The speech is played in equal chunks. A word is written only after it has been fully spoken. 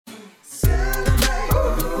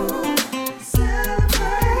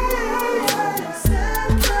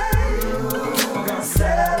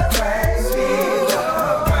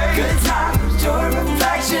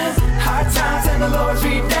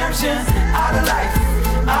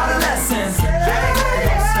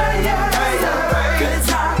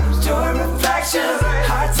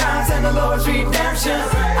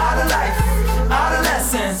celebration. All the life, all the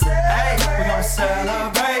lessons. Hey, we gon'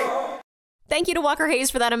 celebrate. Thank you to Walker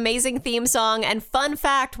Hayes for that amazing theme song. And fun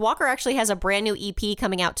fact, Walker actually has a brand new EP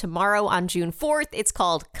coming out tomorrow on June 4th. It's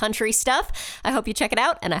called Country Stuff. I hope you check it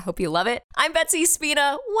out and I hope you love it. I'm Betsy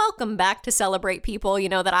Spina. Welcome back to Celebrate People. You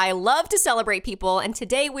know that I love to celebrate people. And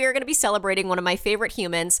today we are going to be celebrating one of my favorite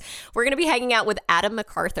humans. We're going to be hanging out with Adam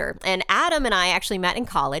McArthur. And Adam and I actually met in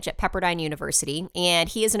college at Pepperdine University. And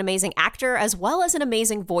he is an amazing actor as well as an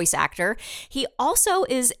amazing voice actor. He also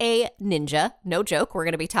is a ninja. No joke. We're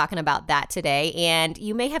going to be talking about that today. And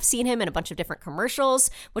you may have seen him in a bunch of different commercials,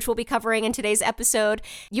 which we'll be covering in today's episode.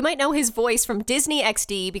 You might know his voice from Disney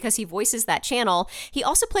XD because he voices that channel. He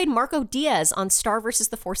also played Marco Diaz on Star vs.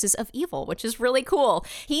 the Forces of Evil, which is really cool.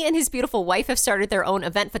 He and his beautiful wife have started their own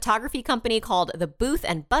event photography company called the Booth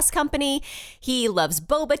and Bus Company. He loves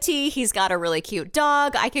boba tea. He's got a really cute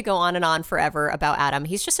dog. I could go on and on forever about Adam.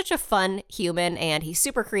 He's just such a fun human and he's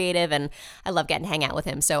super creative and I love getting to hang out with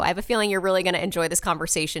him. So I have a feeling you're really going to enjoy this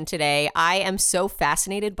conversation today. I am so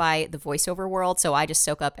fascinated by the voiceover world, so I just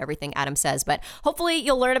soak up everything Adam says. But hopefully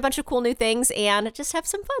you'll learn a bunch of cool new things and just have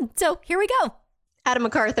some fun. So here we go. Adam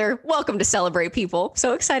McArthur, welcome to Celebrate People.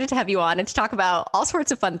 So excited to have you on and to talk about all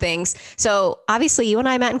sorts of fun things. So obviously you and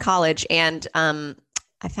I met in college and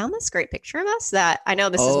I found this great picture of us that I know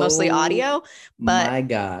this is mostly audio, but my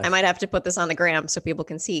gosh. I might have to put this on the gram so people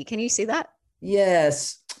can see. Can you see that?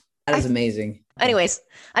 Yes. That is amazing. Anyways,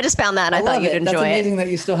 I just found that and I thought you'd enjoy it. That's amazing that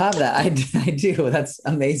you still have that. I do. That's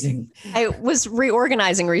amazing. I was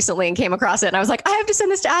reorganizing recently and came across it and I was like, I have to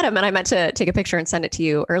send this to Adam. And I meant to take a picture and send it to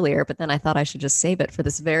you earlier, but then I thought I should just save it for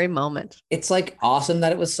this very moment. It's like awesome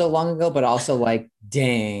that it was so long ago, but also like,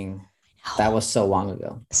 dang, that was so long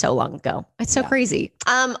ago. So long ago. It's so crazy.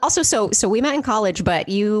 Also, so we met in college, but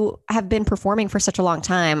you have been performing for such a long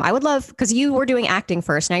time. I would love, because you were doing acting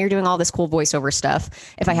first. Now you're doing all this cool voiceover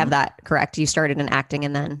stuff. If I have that correct, you started in acting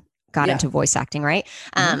and then got into voice acting, right?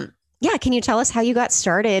 Yeah. Can you tell us how you got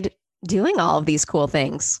started doing all of these cool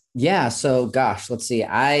things? Yeah. So gosh, let's see.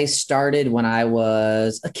 I started when I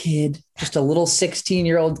was a kid, just a little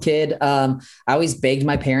 16-year-old kid. I always begged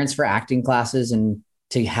my parents for acting classes and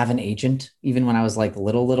to have an agent. Even when I was like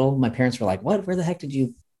little, my parents were like, what, where the heck did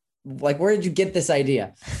you, like, where did you get this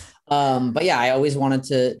idea? But yeah, I always wanted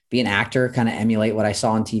to be an actor, kind of emulate what I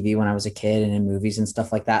saw on TV when I was a kid and in movies and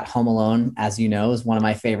stuff like that. Home Alone, as you know, is one of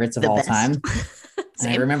my favorites of all time.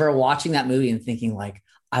 And I remember watching that movie and thinking like,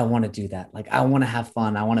 I want to do that. Like, I want to have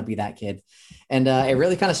fun. I want to be that kid. And it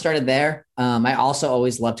really kind of started there. I also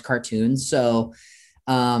always loved cartoons. So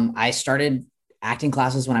I started acting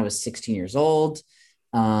classes when I was 16 years old.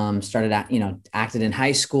 Started at, acted in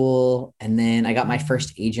high school. And then I got my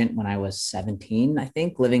first agent when I was 17, I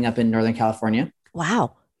think, living up in Northern California.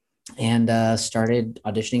 Wow. And started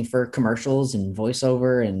auditioning for commercials and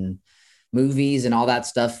voiceover and movies and all that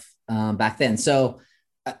stuff back then. So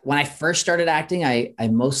when I first started acting, I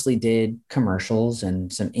mostly did commercials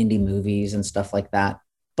and some indie movies and stuff like that.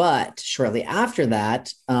 But shortly after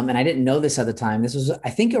that, and I didn't know this at the time, this was, I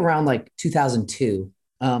think, around like 2002.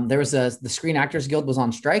 There was the Screen Actors Guild was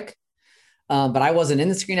on strike, but I wasn't in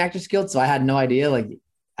the Screen Actors Guild. So I had no idea. Like,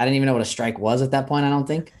 I didn't even know what a strike was at that point, I don't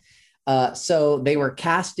think. So they were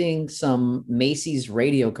casting some Macy's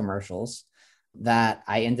radio commercials that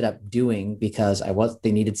I ended up doing because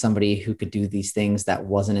they needed somebody who could do these things that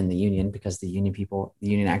wasn't in the union because the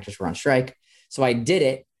union actors were on strike. So I did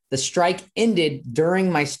it. The strike ended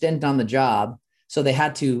during my stint on the job. So they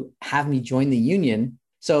had to have me join the union.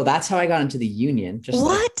 So that's how I got into the union. Just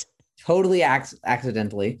what? Like, totally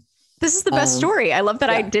accidentally. This is the best story. I love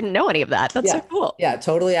that. I didn't know any of that. That's so cool. Yeah,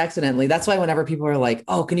 totally accidentally. That's why whenever people are like,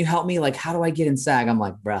 oh, can you help me? Like, how do I get in SAG? I'm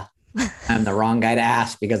like, bruh, I'm the wrong guy to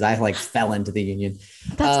ask because I like fell into the union.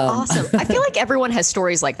 That's awesome. I feel like everyone has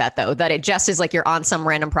stories like that though, that it just is like you're on some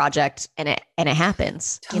random project and it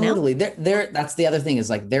happens. Totally. That's the other thing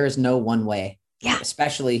is like, there is no one way. Yeah.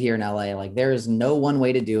 Especially here in LA. Like there is no one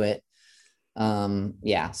way to do it.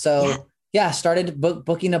 Started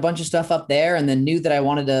booking a bunch of stuff up there and then knew that I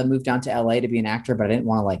wanted to move down to LA to be an actor, but I didn't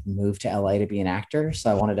want to like move to LA to be an actor.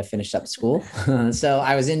 So I wanted to finish up school. So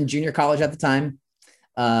I was in junior college at the time.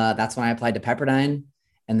 That's when I applied to Pepperdine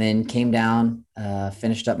and then came down,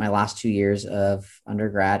 finished up my last 2 years of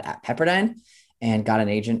undergrad at Pepperdine and got an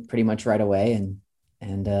agent pretty much right away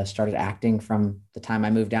and started acting from the time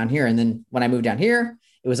I moved down here. And then when I moved down here,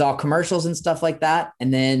 it was all commercials and stuff like that.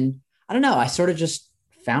 And then I don't know, I sort of just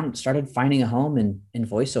started finding a home in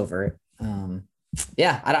voiceover.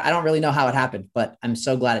 I don't really know how it happened, but I'm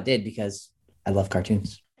so glad it did because I love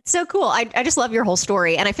cartoons. It's so cool. I just love your whole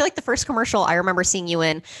story. And I feel like the first commercial I remember seeing you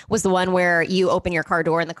in was the one where you open your car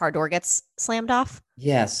door and the car door gets slammed off.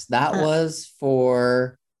 Yes, that Uh, was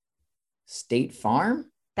for State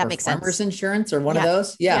Farm that or makes Farmers sense. Insurance or one of Yeah.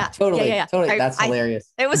 those. Yeah, totally. Yeah. Totally. That's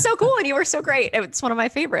hilarious. It was so cool and you were so great. It's one of my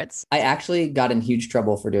favorites. I actually got in huge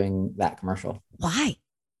trouble for doing that commercial. Why?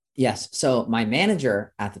 Yes. So my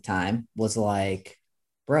manager at the time was like,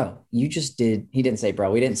 bro, you just did. He didn't say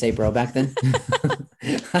bro. We didn't say bro back then.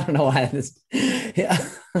 I don't know why this. Yeah.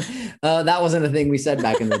 That wasn't a thing we said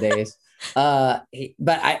back in the days. But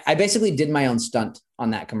I basically did my own stunt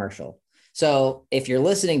on that commercial. So if you're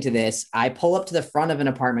listening to this, I pull up to the front of an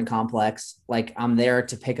apartment complex, like I'm there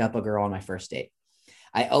to pick up a girl on my first date.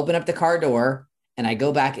 I open up the car door and I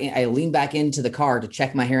go back in, I lean back into the car to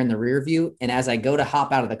check my hair in the rear view. And as I go to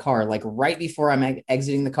hop out of the car, like right before I'm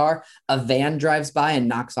exiting the car, a van drives by and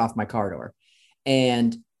knocks off my car door.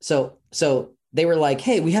 And so they were like,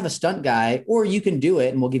 hey, we have a stunt guy, or you can do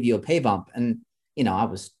it and we'll give you a pay bump. And, I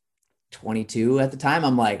was 22 at the time.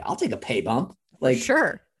 I'm like, I'll take a pay bump. Like,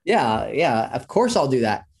 sure. Yeah, of course I'll do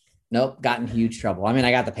that. Nope, got in huge trouble. I mean,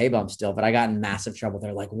 I got the pay bump still, but I got in massive trouble.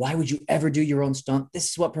 They're like, why would you ever do your own stunt? This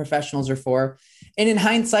is what professionals are for. And in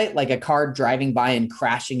hindsight, like a car driving by and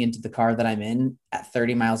crashing into the car that I'm in at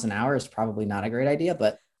 30 miles an hour is probably not a great idea,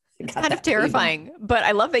 but it's kind of terrifying, but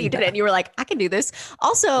I love that you did it. And you were like, I can do this.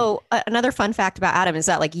 Also, another fun fact about Adam is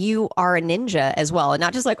that like you are a ninja as well. And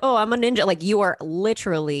not just like, oh, I'm a ninja. Like you are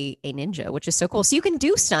literally a ninja, which is so cool. So you can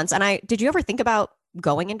do stunts. And did you ever think about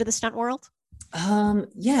going into the stunt world?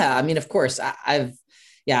 Yeah, I mean, of course I've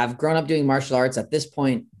grown up doing martial arts. At this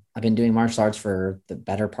point, I've been doing martial arts for the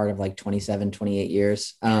better part of like 27, 28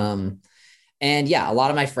 years. And yeah, a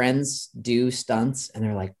lot of my friends do stunts and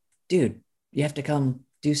they're like, dude, you have to come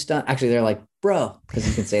do stunt. Actually, they're like, bro, because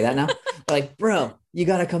you can say that now. They're like, bro, you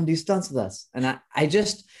got to come do stunts with us. And I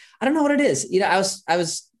don't know what it is. I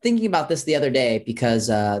was thinking about this the other day because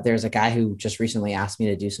there's a guy who just recently asked me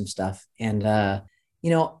to do some stuff. And,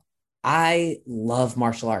 I love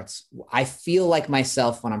martial arts. I feel like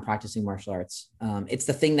myself when I'm practicing martial arts. It's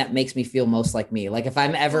the thing that makes me feel most like me. Like if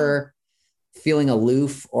I'm ever feeling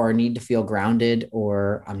aloof or need to feel grounded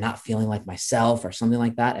or I'm not feeling like myself or something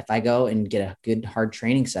like that, if I go and get a good hard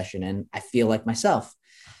training session and I feel like myself.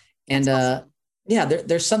 And awesome. Yeah,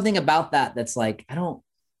 there's something about that that's like, I don't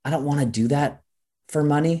want to do that for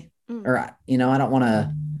money or, I don't want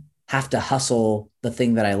to have to hustle the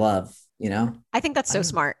thing that I love. I think that's so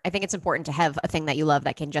smart. I think it's important to have a thing that you love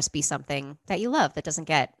that can just be something that you love that doesn't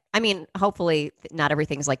get, I mean, hopefully not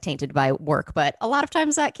everything's like tainted by work, but a lot of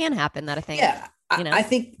times that can happen, that I think. Yeah, I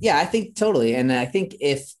think totally. And I think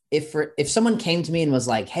if someone came to me and was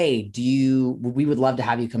like, hey, we would love to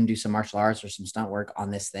have you come do some martial arts or some stunt work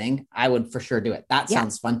on this thing, I would for sure do it. That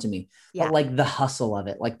sounds fun to me. Yeah. But like the hustle of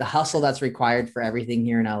it, like the hustle that's required for everything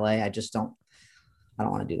here in LA, I don't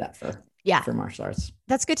want to do that for martial arts.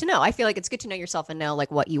 That's good to know. I feel like it's good to know yourself and know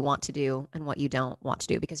like what you want to do and what you don't want to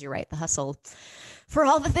do, because you're right. The hustle for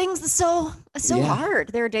all the things is so hard.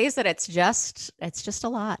 There are days that it's just a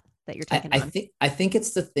lot that you're taking on. I think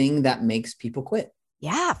it's the thing that makes people quit.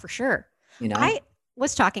 Yeah, for sure. I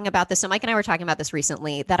was talking about this. So Mike and I were talking about this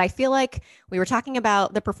recently, that I feel like we were talking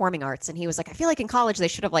about the performing arts and he was like, I feel like in college, they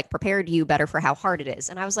should have like prepared you better for how hard it is.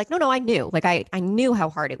 And I was like, no, I knew, like, I knew how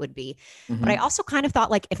hard it would be. Mm-hmm. But I also kind of thought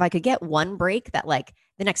like, if I could get one break, that like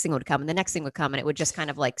the next thing would come and the next thing would come and it would just kind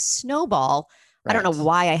of like snowball. Right. I don't know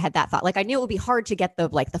why I had that thought. Like I knew it would be hard to get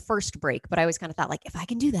the first break, but I always kind of thought like, if I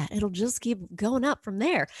can do that, it'll just keep going up from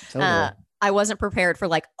there. Totally. I wasn't prepared for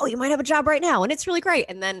like, oh, you might have a job right now and it's really great.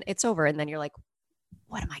 And then it's over. And then you're like,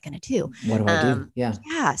 what am I going to do? What do I do? Yeah.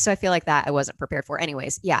 Yeah. So I feel like that I wasn't prepared for.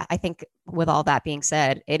 Anyways, yeah, I think with all that being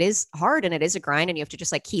said, it is hard and it is a grind and you have to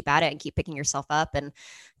just like keep at it and keep picking yourself up and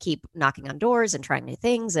keep knocking on doors and trying new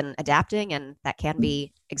things and adapting. And that can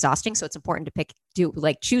be exhausting. So it's important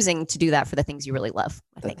to choosing to do that for the things you really love,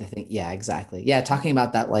 I think. Yeah, exactly. Yeah. Talking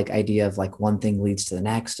about that like idea of like one thing leads to the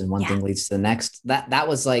next and one thing leads to the next. That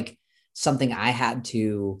was like something I had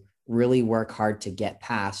to really work hard to get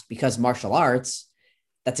past, because martial arts,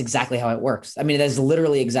 that's exactly how it works. I mean, that is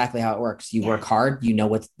literally exactly how it works. You work hard, you know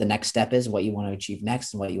what the next step is, what you want to achieve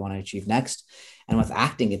next and what you want to achieve next. And with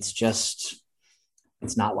acting, it's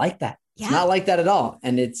not like that. Yeah. It's not like that at all.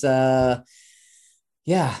 And it's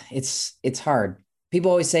hard.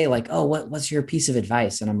 People always say like, oh, what's your piece of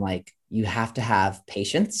advice? And I'm like, you have to have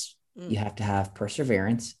patience, you have to have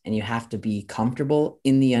perseverance, and you have to be comfortable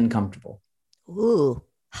in the uncomfortable. Ooh.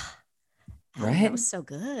 Right. That was so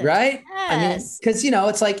good. Right. Yes. I mean, because,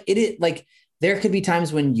 it's like, there could be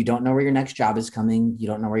times when you don't know where your next job is coming. You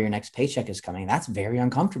don't know where your next paycheck is coming. That's very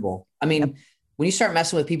uncomfortable. I mean, when you start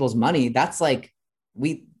messing with people's money, that's like,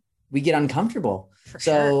 we get uncomfortable. For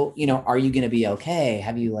So, are you going to be okay?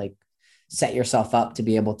 Have you like set yourself up to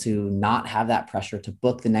be able to not have that pressure to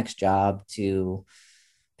book the next job, to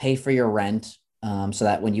pay for your rent, so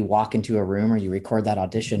that when you walk into a room or you record that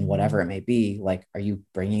audition, whatever it may be, like, are you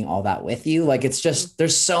bringing all that with you? Like, it's just,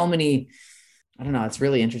 there's so many, I don't know. It's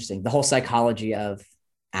really interesting. The whole psychology of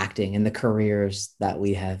acting and the careers that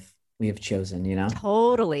we have chosen,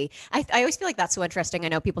 Totally. I always feel like that's so interesting. I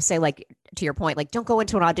know people say, like, to your point, like, don't go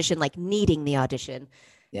into an audition like needing the audition.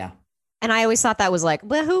 Yeah. And I always thought that was like,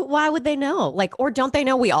 well, why would they know? Like, or don't they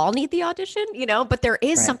know we all need the audition? But there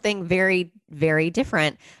is Right. something very, very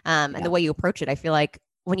different. And Yeah. the way you approach it, I feel like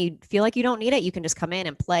when you feel like you don't need it, you can just come in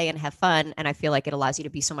and play and have fun. And I feel like it allows you to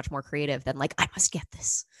be so much more creative than like, I must get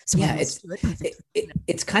this. So I Yeah. must do it perfectly.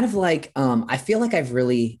 It's kind of like, I feel like I've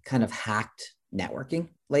really kind of hacked networking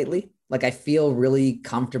lately. Like, I feel really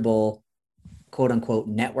comfortable, quote unquote,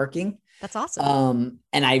 networking. That's awesome.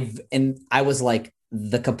 And I was like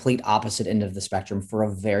the complete opposite end of the spectrum for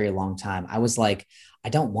a very long time. I was like, I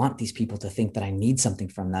don't want these people to think that I need something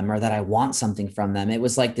from them or that I want something from them. It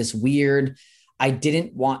was like this weird, I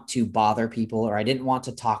didn't want to bother people, or I didn't want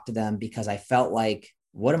to talk to them because I felt like,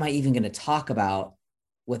 what am I even going to talk about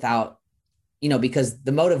without, because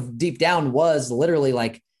the motive deep down was literally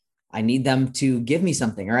like, I need them to give me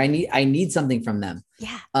something, or I need something from them.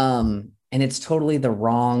 Yeah. And it's totally the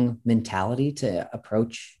wrong mentality to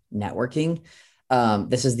approach networking.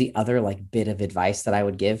 This is the other like bit of advice that I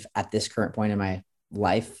would give at this current point in my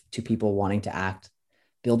life to people wanting to act: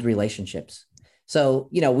 build relationships. So,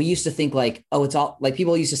 we used to think like, oh, it's all like,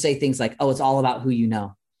 people used to say things like, oh, it's all about who you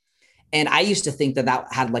know. And I used to think that that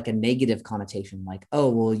had like a negative connotation, like, oh,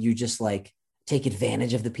 well, you just like take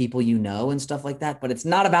advantage of the people you know and stuff like that. But it's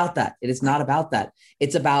not about that. It is not about that.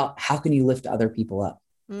 It's about how can you lift other people up,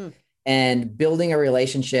 and building a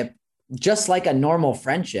relationship, just like a normal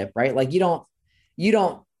friendship, right? Like, you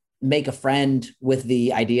don't make a friend with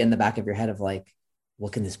the idea in the back of your head of like,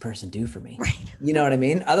 what can this person do for me? Right. You know what I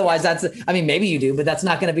mean? Otherwise maybe you do, but that's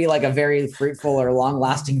not going to be like a very fruitful or long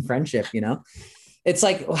lasting friendship. It's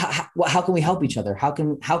like, how can we help each other? How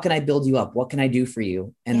can I build you up? What can I do for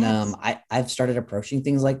you? And Yes. I've started approaching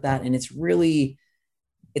things like that, and it's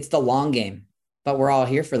the long game, but we're all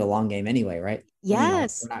here for the long game anyway, right?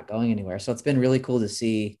 Yes. We're not going anywhere. So it's been really cool to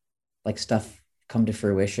see like stuff come to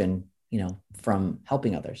fruition, from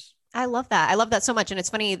helping others. I love that. I love that so much. And it's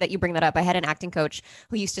funny that you bring that up. I had an acting coach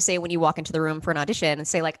who used to say when you walk into the room for an audition and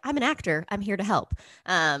say like, I'm an actor, I'm here to help.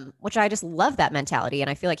 Which I just love that mentality. And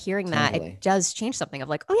I feel like hearing that, Totally. it does change something of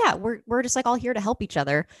like, oh yeah, we're just like all here to help each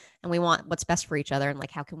other and we want what's best for each other. And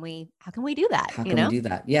like, how can we do that? How can we do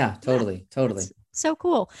that? Yeah, totally. Totally. That's so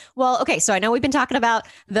cool. Well, okay. So I know we've been talking about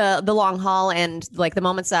the long haul and like the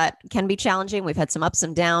moments that can be challenging. We've had some ups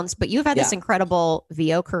and downs, but you've had this Yeah. incredible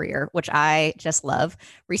VO career, which I just love.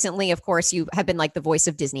 Recently, of course, you have been like the voice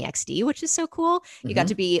of Disney XD, which is so cool. You got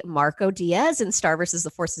to be Marco Diaz in Star versus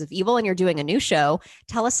the Forces of Evil, and you're doing a new show.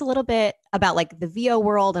 Tell us a little bit about like the VO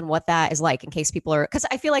world and what that is like, in case people are, because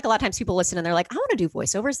I feel like a lot of times people listen and they're like, I want to do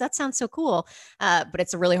voiceovers. That sounds so cool. But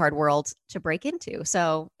it's a really hard world to break into.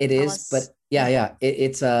 So It tell is, us- but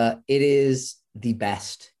it is the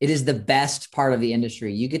best. It is the best part of the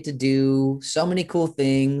industry. You get to do so many cool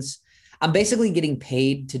things. I'm basically getting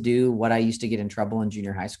paid to do what I used to get in trouble in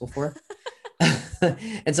junior high school for.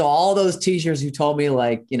 And so all those teachers who told me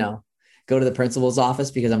like, go to the principal's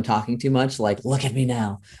office because I'm talking too much, like, look at me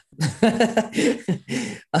now.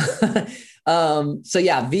 So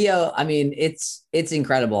yeah, VO, I mean, it's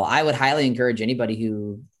incredible. I would highly encourage anybody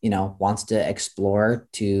who, wants to explore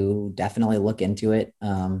to definitely look into it.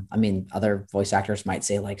 I mean, other voice actors might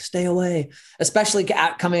say like, stay away, especially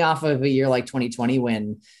coming off of a year like 2020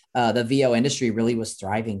 when the VO industry really was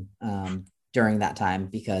thriving during that time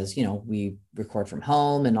because, we record from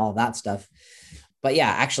home and all that stuff. But yeah,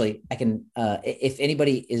 actually I can, if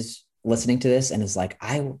anybody is listening to this and is like,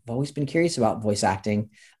 I've always been curious about voice acting.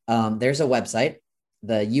 There's a website.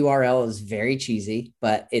 The URL is very cheesy,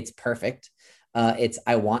 but it's perfect. It's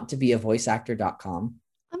iwanttobeavoiceactor.com.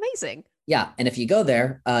 amazing. Yeah. And if you go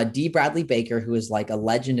there, D. Bradley Baker, who is like a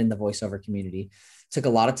legend in the voiceover community, took a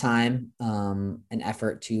lot of time and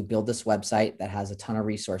effort to build this website that has a ton of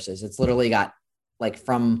resources. It's literally got like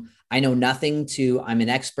from I know nothing to I'm an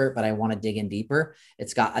expert, but I want to dig in deeper.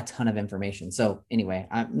 It's got a ton of information. So anyway,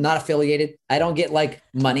 I'm not affiliated. I don't get like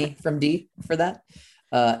money from D for that.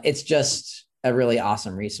 It's just a really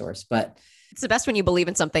awesome resource, but It's the best when you believe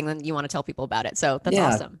in something and you want to tell people about it. So that's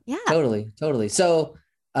awesome. Yeah. Totally. So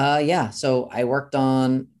Yeah. So I worked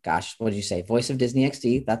on, gosh, what did you say? Voice of Disney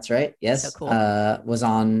XD. That's right. So Yes. cool. Was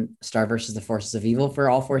on Star versus the Forces of Evil for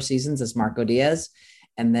all 4 seasons as Marco Diaz.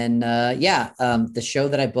 And then, the show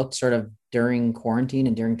that I booked sort of during quarantine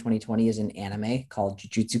and during 2020 is an anime called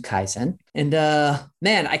Jujutsu Kaisen. And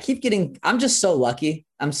man, I'm just so lucky.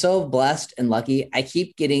 I'm so blessed and lucky. I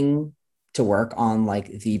keep getting to work on like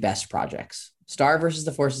the best projects. Star versus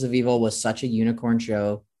the Forces of Evil was such a unicorn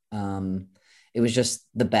show. It was just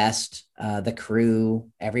the best. The crew,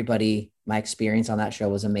 everybody, my experience on that show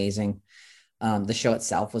was amazing. The show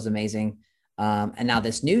itself was amazing. And now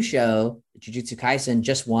this new show, Jujutsu Kaisen,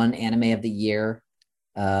 just won Anime of the Year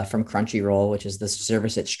from Crunchyroll, which is the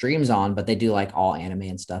service it streams on, but they do like all anime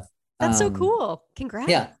and stuff. That's so cool. Congrats.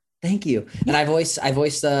 Yeah. Thank you. And I voice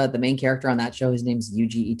the main character on that show. His name's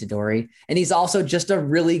Yuji Itadori. And he's also just a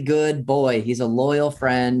really good boy. He's a loyal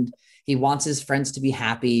friend. He wants his friends to be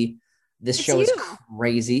happy. This show is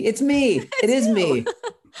crazy. It's me. It is me.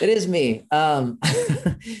 It is me.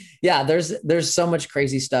 Yeah, there's so much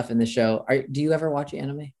crazy stuff in the show. Do you ever watch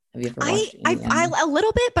anime? Have you ever watched anime? I a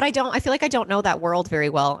little bit, but I feel like I don't know that world very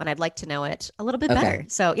well, and I'd like to know it a little bit better.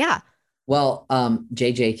 So yeah. Well,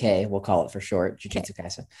 JJK, we'll call it for short, Jujutsu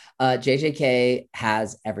Kaisen. JJK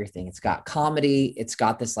has everything. It's got comedy. It's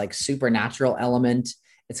got this like supernatural element.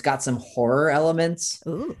 It's got some horror elements.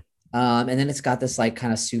 Ooh. And then it's got this like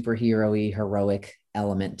kind of superhero-y, heroic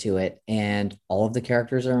element to it. And all of the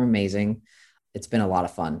characters are amazing. It's been a lot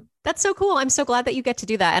of fun. That's so cool. I'm so glad that you get to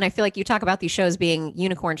do that. And I feel like you talk about these shows being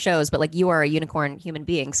unicorn shows, but like you are a unicorn human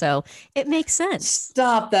being. So it makes sense.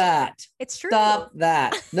 Stop that. It's true. Stop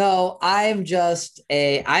that. No, I'm just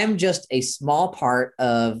a small part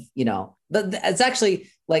of, it's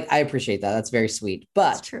actually like, I appreciate that. That's very sweet.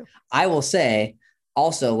 But true. I will say,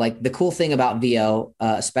 also, like the cool thing about VO,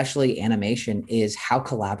 especially animation, is how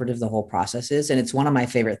collaborative the whole process is. And it's one of my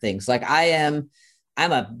favorite things. Like I'm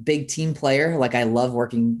a big team player. Like I love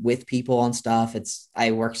working with people on stuff.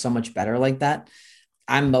 I work so much better like that.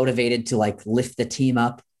 I'm motivated to like lift the team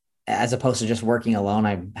up as opposed to just working alone.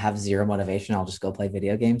 I have zero motivation. I'll just go play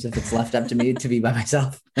video games if it's left up to me to be by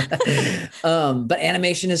myself. But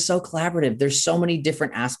animation is so collaborative. There's so many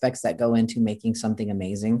different aspects that go into making something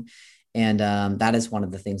amazing. And that is one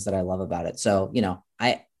of the things that I love about it. So,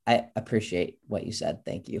 I appreciate what you said.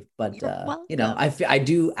 Thank you. But, I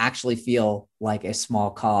do actually feel like a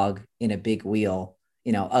small cog in a big wheel,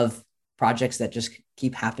 of projects that just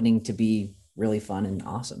keep happening to be really fun and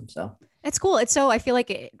awesome. So it's cool. I feel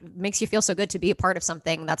like it makes you feel so good to be a part of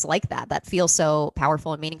something that's like that feels so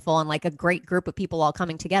powerful and meaningful and like a great group of people all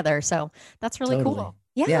coming together. So that's really cool.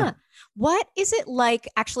 Yeah. What is it like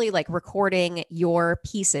actually like recording your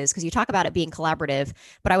pieces? Because you talk about it being collaborative,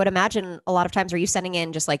 but I would imagine a lot of times are you sending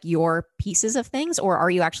in just like your pieces of things, or are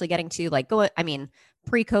you actually getting to like go? I mean,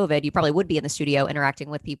 pre-COVID, you probably would be in the studio interacting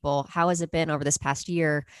with people. How has it been over this past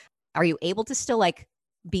year? Are you able to still like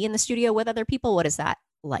be in the studio with other people? What is that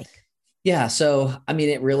like? Yeah. So, I mean,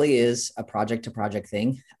 it really is a project to project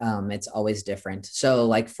thing. It's always different. So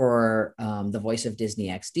like for the Voice of Disney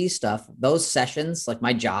XD stuff, those sessions, like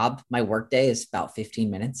my work day is about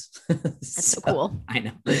 15 minutes. That's so cool. I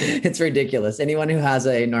know it's ridiculous. Anyone who has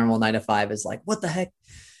a normal 9 to 5 is like, what the heck?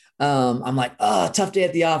 I'm like, oh, tough day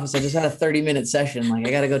at the office. I just had a 30-minute session. Like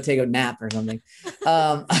I got to go take a nap or something.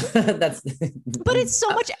 But it's so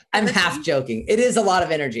much. I'm half joking. It is a lot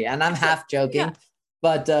of energy and I'm half joking. Yeah.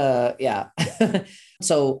 But yeah,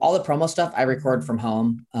 so all the promo stuff I record from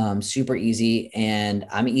home, super easy. And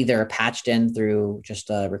I'm either patched in through just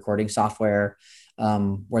a recording software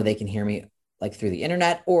where they can hear me like through the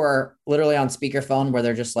internet, or literally on speakerphone where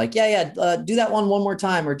they're just like, do that one more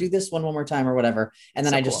time, or do this one more time or whatever. And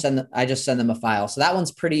then I just send them a file. So that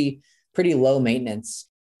one's pretty low maintenance.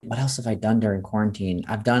 What else have I done during quarantine?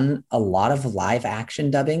 I've done a lot of live action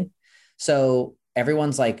dubbing. So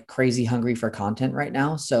everyone's like crazy hungry for content right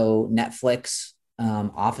now. So Netflix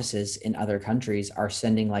offices in other countries are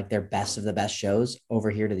sending like their best of the best shows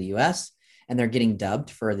over here to the US, and they're getting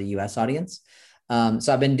dubbed for the US audience. So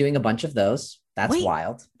I've been doing a bunch of those. That's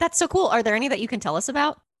wild. That's so cool. Are there any that you can tell us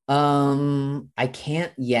about? I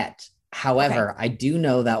can't yet. However, I do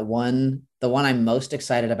know that the one I'm most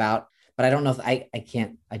excited about, but I don't know if I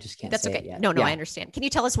just can't That's say okay. it yet. No, I understand. Can you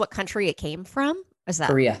tell us what country it came from? Is that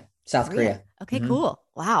Korea? South Korea. Okay, cool.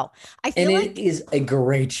 Wow. I And feel like it is a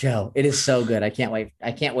great show. It is so good. I can't wait.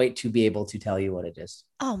 I can't wait to be able to tell you what it is.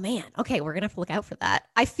 oh man. Okay, we're gonna have to look out for that.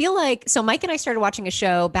 I feel like so Mike and I started watching a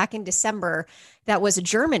show back in December that was a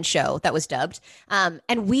German show that was dubbed. And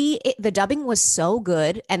the dubbing was so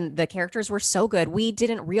good and the characters were so good. We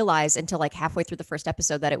didn't realize until like halfway through the first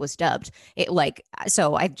episode that it was dubbed. It like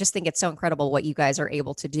so I just think it's so incredible what you guys are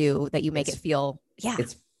able to do that you make it It's feel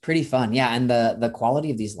it's pretty fun. Yeah. And the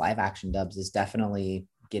quality of these live action dubs is definitely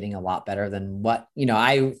getting a lot better than what,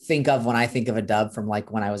 I think of when I think of a dub from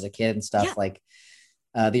like when I was a kid and stuff yeah. like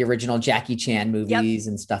the original Jackie Chan Yep. movies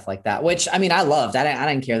and stuff like that, which I mean, I loved.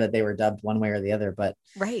 I didn't care that they were dubbed one way or the other, but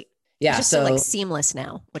Right. It's yeah. just so like So seamless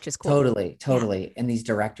now, which is cool. totally, Yeah. totally. And the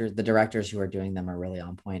directors who are doing them are really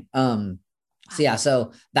on point. So yeah,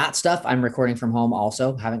 so that stuff I'm recording from home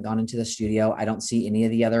also. Haven't gone into the studio. I don't see any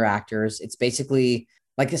of the other actors. It's basically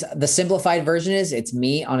like this, the simplified version is it's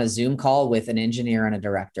me on a Zoom call with an engineer and a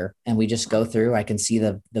director. And we just go through, I can see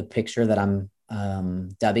the picture that I'm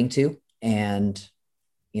dubbing to. And,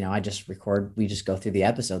 I just record, we just go through the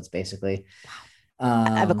episodes basically.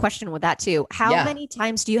 I have a question with that too. How Yeah. many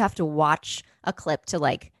times do you have to watch a clip to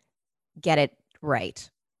like get it right?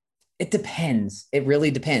 It depends. It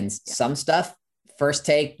really depends. Yeah. Some stuff, first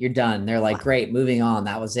take, you're done. They're like, Wow. great, moving on.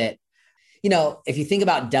 That was it. If you think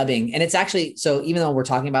about dubbing, and it's actually, so even though we're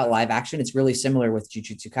talking about live action, it's really similar with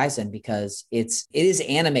Jujutsu Kaisen because it is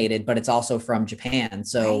animated, but it's also from Japan.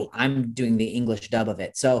 So Right. I'm doing the English dub of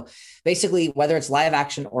it. So basically, whether it's live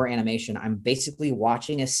action or animation, I'm basically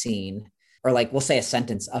watching a scene or like we'll say a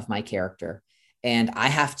sentence of my character. And I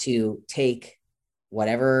have to take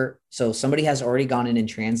whatever. So somebody has already gone in and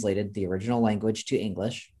translated the original language to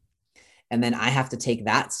English. And then I have to take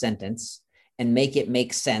that sentence and make it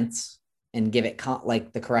make sense and give it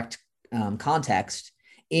like the correct context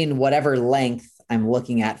in whatever length I'm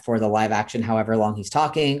looking at for the live action, however long he's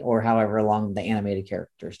talking or however long the animated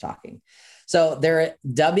character is talking. So their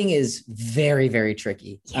dubbing is very, very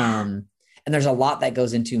tricky. Yeah. And there's a lot that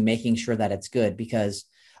goes into making sure that it's good because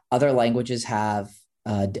other languages have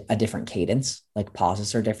a different cadence, like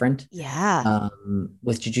pauses are different. Yeah.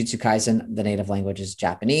 With Jujutsu Kaisen, the native language is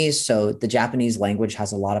Japanese. So the Japanese language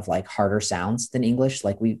has a lot of like harder sounds than English.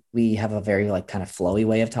 Like we have a very like kind of flowy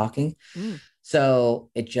way of talking. So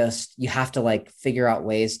you have to like figure out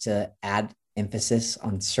ways to add emphasis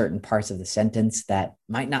on certain parts of the sentence that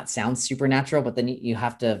might not sound supernatural, but then you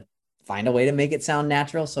have to find a way to make it sound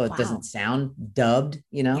natural so it doesn't sound dubbed,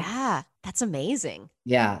 Yeah. That's amazing.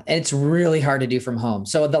 Yeah. And it's really hard to do from home.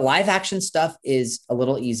 So the live action stuff is a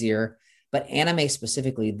little easier, but anime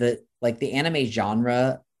specifically, the anime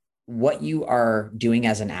genre, what you are doing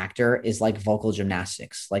as an actor is like vocal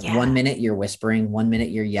gymnastics. Like 1 minute you're whispering, 1 minute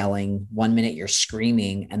you're yelling, 1 minute you're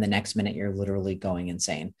screaming, and the next minute you're literally going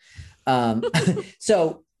insane. This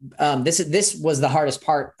was the hardest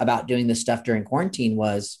part about doing this stuff during quarantine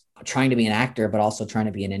was trying to be an actor, but also trying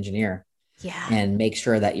to be an engineer. Yeah. And make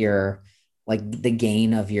sure that you're like the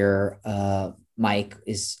gain of your mic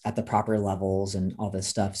is at the proper levels and all this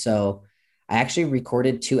stuff. So I actually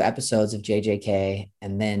recorded 2 episodes of JJK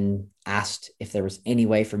and then asked if there was any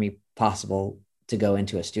way for me possible to go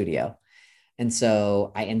into a studio. And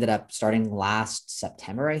so I ended up starting last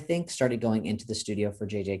September, I think, started going into the studio for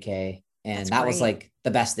JJK. And that was like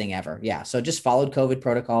the best thing ever. Yeah. So just followed COVID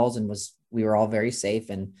protocols and we were all very safe.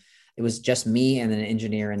 And it was just me and an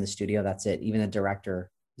engineer in the studio. That's it. Even the director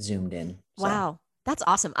zoomed in. So. Wow. That's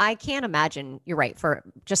awesome. I can't imagine, you're right, for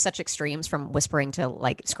just such extremes from whispering to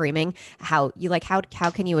like screaming, how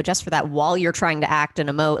can you adjust for that while you're trying to act and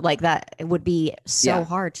emote like that? It would be so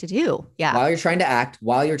hard to do. Yeah. While you're trying to act,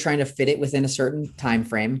 while you're trying to fit it within a certain time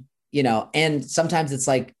frame, and sometimes it's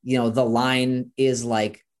like, the line is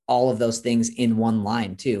like all of those things in one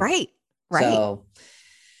line too. Right. So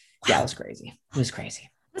yeah, it was crazy. It was crazy.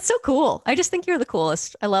 That's so cool. I just think you're the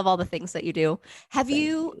coolest. I love all the things that you do. Have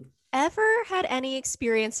you ever had any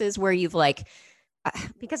experiences where you've like,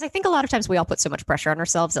 because I think a lot of times we all put so much pressure on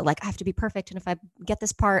ourselves that like, I have to be perfect. And if I get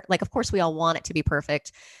this part, like, of course we all want it to be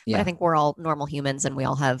perfect, but I think we're all normal humans and we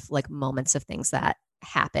all have like moments of things that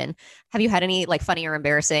happen. Have you had any like funny or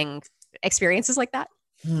embarrassing experiences like that?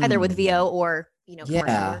 Either with VO or,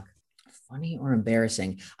 commercial work? Funny or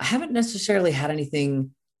embarrassing. I haven't necessarily had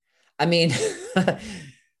anything. I mean,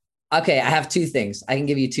 okay, I have 2 things. I can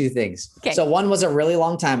give you 2 things. Okay. So one was a really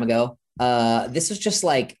long time ago. This was just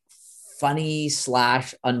like funny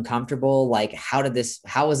 / uncomfortable. Like, how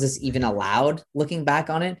was this even allowed looking back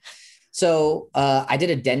on it? So I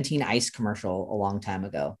did a Dentine Ice commercial a long time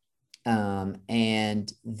ago.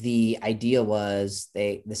 And the idea was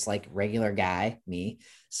this like regular guy, me,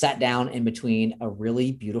 sat down in between a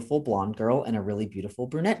really beautiful blonde girl and a really beautiful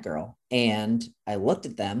brunette girl. And I looked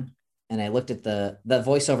at them and I looked at the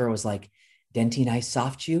voiceover was like Dentine Ice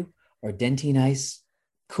Soft Chew or Dentine Ice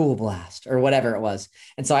Cool Blast or whatever it was.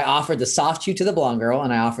 And so I offered the soft chew to the blonde girl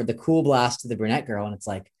and I offered the cool blast to the brunette girl. And it's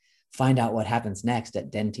like, find out what happens next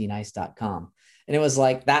at dentineice.com. And it was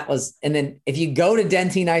like, that was, and then if you go to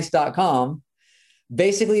dentineice.com,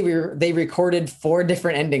 basically they recorded 4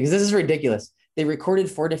 different endings. This is ridiculous. They recorded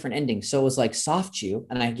 4 different endings. So it was like soft chew.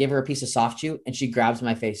 And I give her a piece of soft chew and she grabs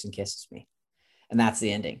my face and kisses me. And that's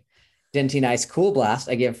the ending. Dentine Ice Cool Blast.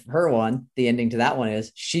 I give her one. The ending to that one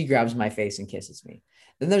is she grabs my face and kisses me.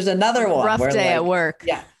 Then there's another one. Rough day at work.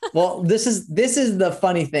 Yeah. Well, this is the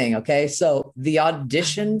funny thing. Okay. So the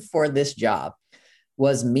audition for this job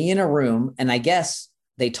was me in a room. And I guess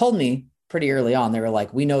they told me pretty early on, they were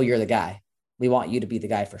like, we know you're the guy. We want you to be the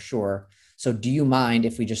guy for sure. So do you mind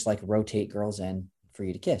if we just like rotate girls in for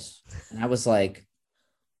you to kiss? And I was like,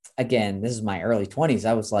 again, this is my early 20s.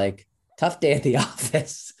 I was like, tough day at the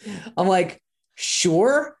office. I'm like,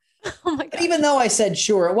 sure. Oh my God. Even though I said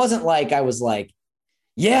sure, it wasn't like I was like,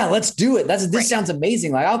 yeah, let's do it. This Right. sounds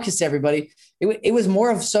amazing. Like I'll kiss everybody. It was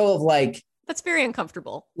more of so of like, That's very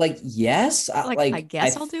uncomfortable. like, yes, Like, I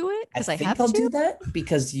guess I'll do it because I think have I'll to. do that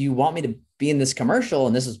because you want me to be in this commercial.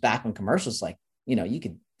 And this was back when commercials, like, you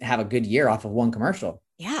could have a good year off of one commercial.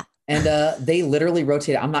 Yeah. And they literally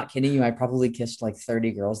rotated. I'm not kidding you. I probably kissed like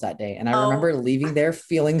 30 girls that day. And I Oh. remember leaving there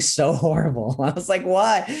feeling so horrible. I was like,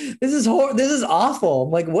 why? This is awful.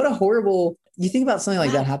 I'm like, what a horrible, you think about something like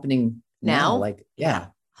Wow. that happening now, like, yeah.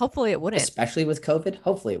 Hopefully it wouldn't. Especially with COVID.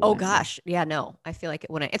 Hopefully it Oh wouldn't. gosh. Yeah, no, I feel like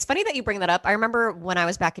it wouldn't. It's funny that you bring that up. I remember when I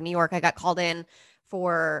was back in New York, I got called in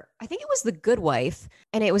for, I think it was The Good Wife,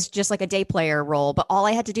 and it was just like a day player role, but all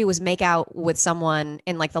I had to do was make out with someone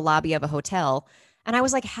in like the lobby of a hotel. And I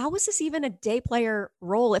was like, how is this even a day player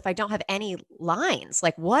role if I don't have any lines?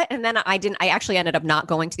 Like what? And then I actually ended up not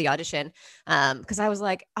going to the audition because I was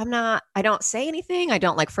like, I don't say anything. I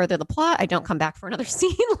don't like further the plot. I don't come back for another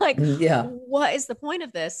scene. Like, Yeah. what is the point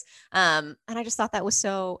of this? And I just thought that was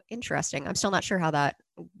so interesting. I'm still not sure how that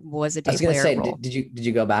was a I day was going to player say, role. did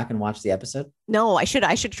you go back and watch the episode? No, I should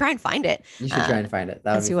try and find it. You should try and find it.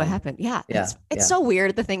 That And would see be what fun. happened. Yeah. Yeah, It's yeah. so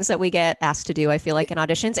weird, the things that we get asked to do, I feel like in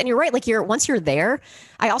auditions. And you're right. Like once you're there,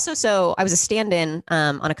 I was a stand-in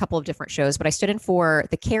on a couple of different shows, but I stood in for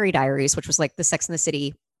the Carrie Diaries, which was like the Sex and the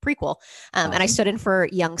City prequel. And I Awesome. stood in for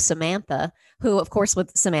young Samantha, who of course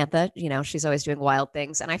with Samantha, she's always doing wild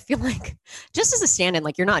things. And I feel like just as a stand-in,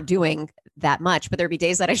 like you're not doing that much, but there'd be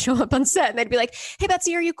days that I show up on set and they'd be like, hey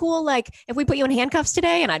Betsy, are you cool? Like if we put you in handcuffs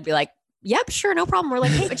today? And I'd be like, yep, sure. No problem. We're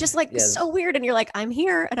like, hey, but just like Yes. so weird. And you're like, I'm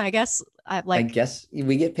here. And I guess I guess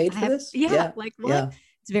we get paid for this. yeah. Like what? Yeah.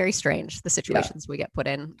 It's very strange, the situations we get put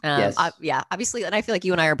in. Yes. Yeah, obviously. And I feel like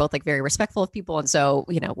you and I are both like very respectful of people. And so,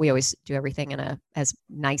 we always do everything in a as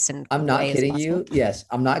nice and I'm cool not way as kidding possible. you. Yes,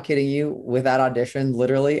 I'm not kidding you. With that audition,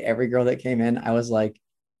 literally every girl that came in, I was like,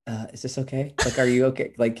 is this okay? Like, are you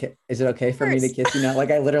okay? Like, is it okay for me to course. kiss you now?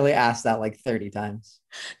 Like, I literally asked that like 30 times.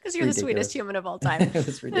 Because you're the ridiculous. sweetest human of all time. It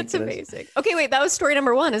was ridiculous. That's amazing. Okay, wait, that was story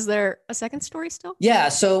number 1. Is there a second story still? Yeah.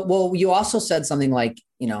 So, well, you also said something like,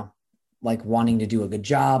 like wanting to do a good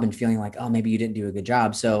job and feeling like, oh, maybe you didn't do a good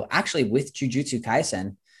job. So actually with Jujutsu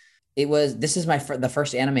Kaisen, this is the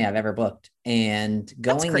first anime I've ever booked, and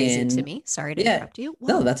going That's crazy in to me. Sorry to Yeah. interrupt you.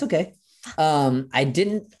 No, Whoa. that's okay. I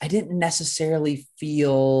didn't necessarily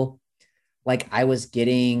feel like I was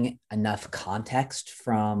getting enough context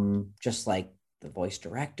from just like the voice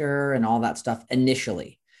director and all that stuff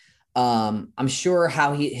initially. I'm sure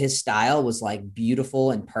how his style was like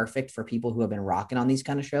beautiful and perfect for people who have been rocking on these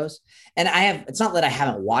kind of shows. And it's not that I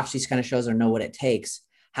haven't watched these kind of shows or know what it takes.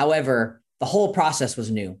 However, the whole process was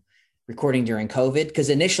new. Recording during COVID, because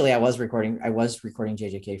initially I was recording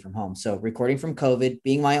JJK from home. So recording from COVID,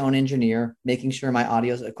 being my own engineer, making sure my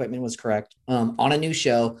audio equipment was correct, on a new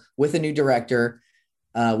show with a new director,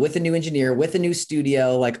 with a new engineer, with a new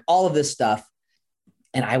studio, like all of this stuff.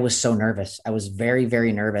 And I was so nervous. I was very,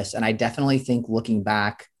 very nervous. And I definitely think looking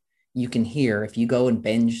back, you can hear if you go and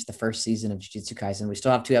binge the first season of Jujutsu Kaisen, we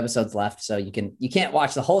still have 2 episodes left. So you can't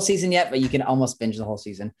watch the whole season yet, but you can almost binge the whole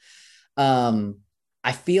season.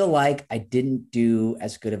 I feel like I didn't do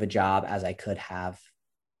as good of a job as I could have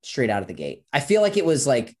straight out of the gate. I feel like it was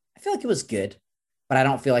good, but I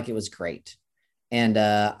don't feel like it was great. And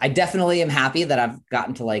I definitely am happy that I've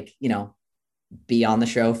gotten to be on the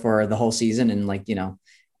show for the whole season and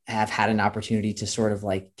have had an opportunity to sort of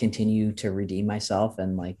continue to redeem myself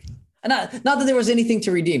and not that there was anything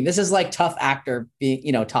to redeem. This is like tough actor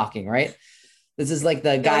being, talking, right? This is like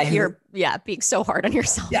the I feel guy like who, you're being so hard on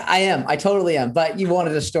yourself. yeah, I am. I totally am. But you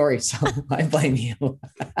wanted a story, so I blame you.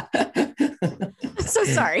 I'm so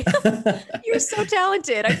sorry. You're so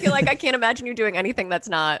talented. I feel like I can't imagine you doing anything that's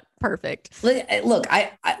not perfect. Look,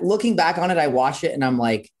 I looking back on it, I watched it and I'm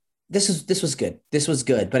like, this was good. This was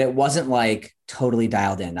good, but it wasn't like totally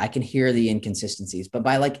dialed in. I can hear the inconsistencies, but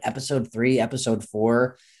by like episode 3, episode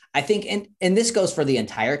 4, I think, and this goes for the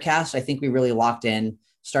entire cast, I think we really locked in,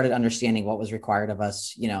 started understanding what was required of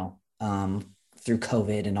us, you know, through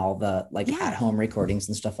COVID and all the like at home recordings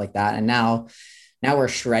and stuff like that. And now we're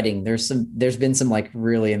shredding. There's been some like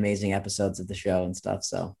really amazing episodes of the show and stuff.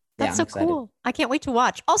 So that's so cool. I can't wait to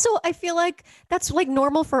watch. Also, I feel like that's like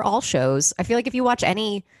normal for all shows. I feel like if you watch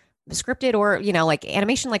any scripted or, you know, like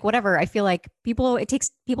animation, like whatever, I feel like it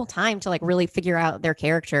takes people time to like really figure out their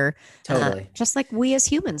character. Totally. Just like we as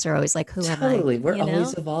humans are always like, who am I? Totally. We're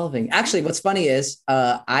always evolving. Actually, what's funny is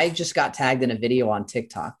I just got tagged in a video on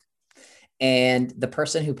TikTok, and the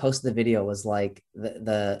person who posted the video was like,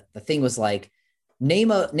 the thing was like,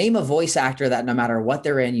 name a voice actor that no matter what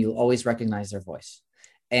they're in, you always recognize their voice.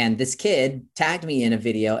 And this kid tagged me in a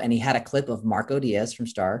video, and he had a clip of Marco Diaz from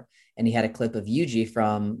Star, and he had a clip of Yuji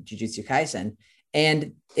from Jujutsu Kaisen.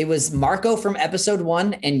 And it was Marco from episode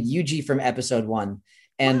 1 and Yuji from episode 1.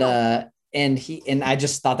 And, wow. And I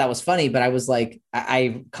just thought that was funny, but I was like,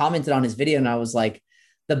 I commented on his video and I was like,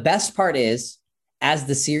 the best part is as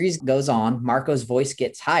the series goes on, Marco's voice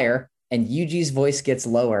gets higher and Yuji's voice gets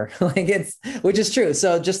lower, which is true.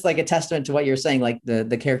 So just like a testament to what you're saying, like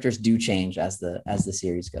the characters do change as the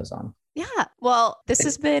series goes on. Yeah. Well, this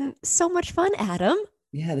has been so much fun, Adam.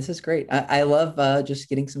 Yeah, this is great. I love just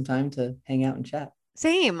getting some time to hang out and chat.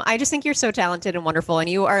 Same. I just think you're so talented and wonderful. And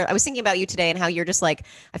I was thinking about you today and how you're just like,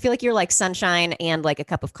 I feel like you're like sunshine and like a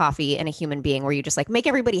cup of coffee and a human being where you just like make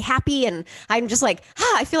everybody happy. And I'm just like,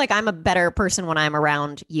 I feel like I'm a better person when I'm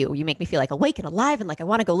around you. You make me feel like awake and alive. And like, I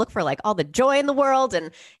want to go look for like all the joy in the world. And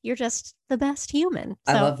you're just the best human.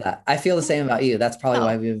 So, I love that. I feel the same about you. That's probably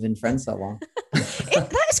why we've been friends so long.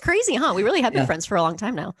 That is crazy, huh? We really have been friends for a long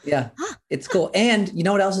time now. Yeah, it's cool. And you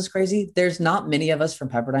know what else is crazy? There's not many of us from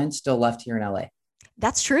Pepperdine still left here in LA.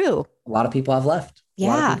 That's true. A lot of people have left. Yeah. A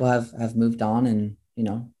lot of people have moved on and, you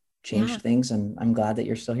know, changed things. And I'm glad that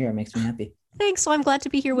you're still here. It makes me happy. Thanks. So I'm glad to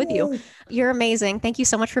be here with you. You're amazing. Thank you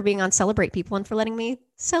so much for being on Celebrate People and for letting me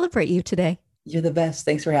celebrate you today. You're the best.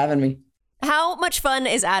 Thanks for having me. How much fun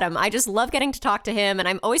is Adam? I just love getting to talk to him, and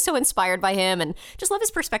I'm always so inspired by him and just love his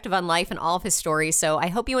perspective on life and all of his stories. So I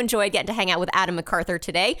hope you enjoyed getting to hang out with Adam MacArthur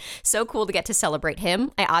today. So cool to get to celebrate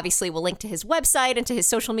him. I obviously will link to his website and to his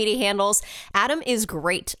social media handles. Adam is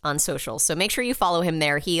great on social, so make sure you follow him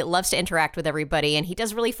there. He loves to interact with everybody, and he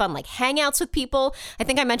does really fun like hangouts with people. I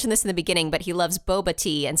think I mentioned this in the beginning, but he loves boba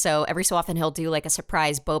tea, and so every so often he'll do like a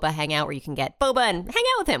surprise boba hangout where you can get boba and hang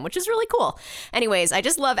out with him, which is really cool. Anyways, I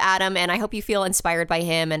just love Adam, and I hope you feel inspired by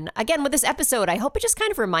him. And again, with this episode, I hope it just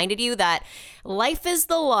kind of reminded you that life is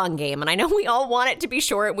the long game. And I know we all want it to be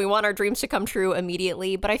short. We want our dreams to come true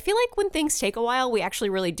immediately. But I feel like when things take a while, we actually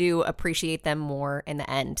really do appreciate them more in the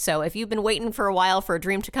end. So if you've been waiting for a while for a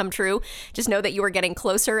dream to come true, just know that you are getting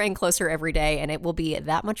closer and closer every day. And it will be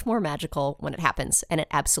that much more magical when it happens. And it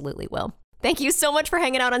absolutely will. Thank you so much for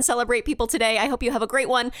hanging out on Celebrate People today. I hope you have a great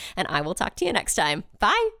one. And I will talk to you next time.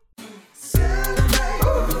 Bye.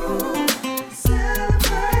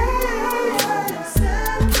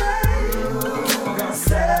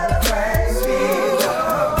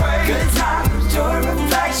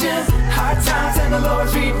 The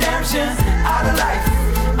Lord's redemption, out of life,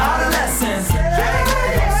 out of lessons.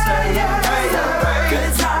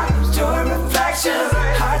 Good times, joy, reflection.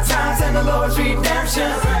 Hard times and the Lord's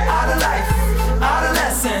redemption.